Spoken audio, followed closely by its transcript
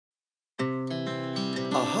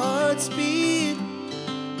hearts beat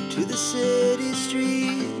to the city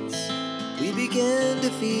streets. We began to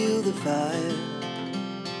feel the fire.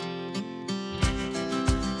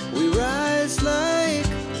 We rise like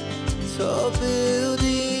tall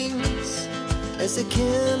buildings as the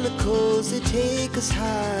chemicals, they take us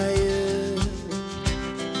higher.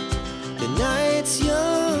 The night's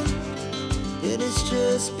young and it's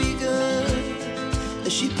just begun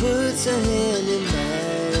as she puts her hand in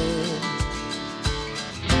mine.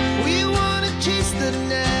 We wanna chase the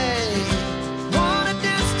night, wanna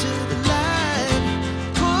dance to the light,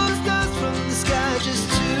 pull the stars from the sky, just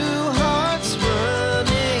two hearts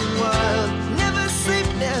running wild. Never sleep,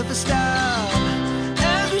 never stop,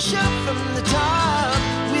 as we shout from the top.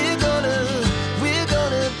 We're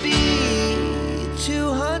gonna be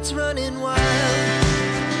two hearts running wild.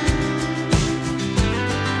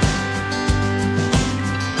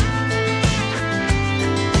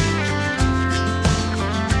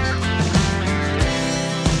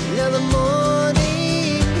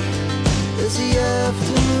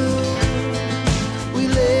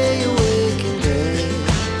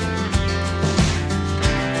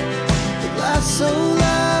 So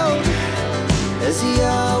loud as the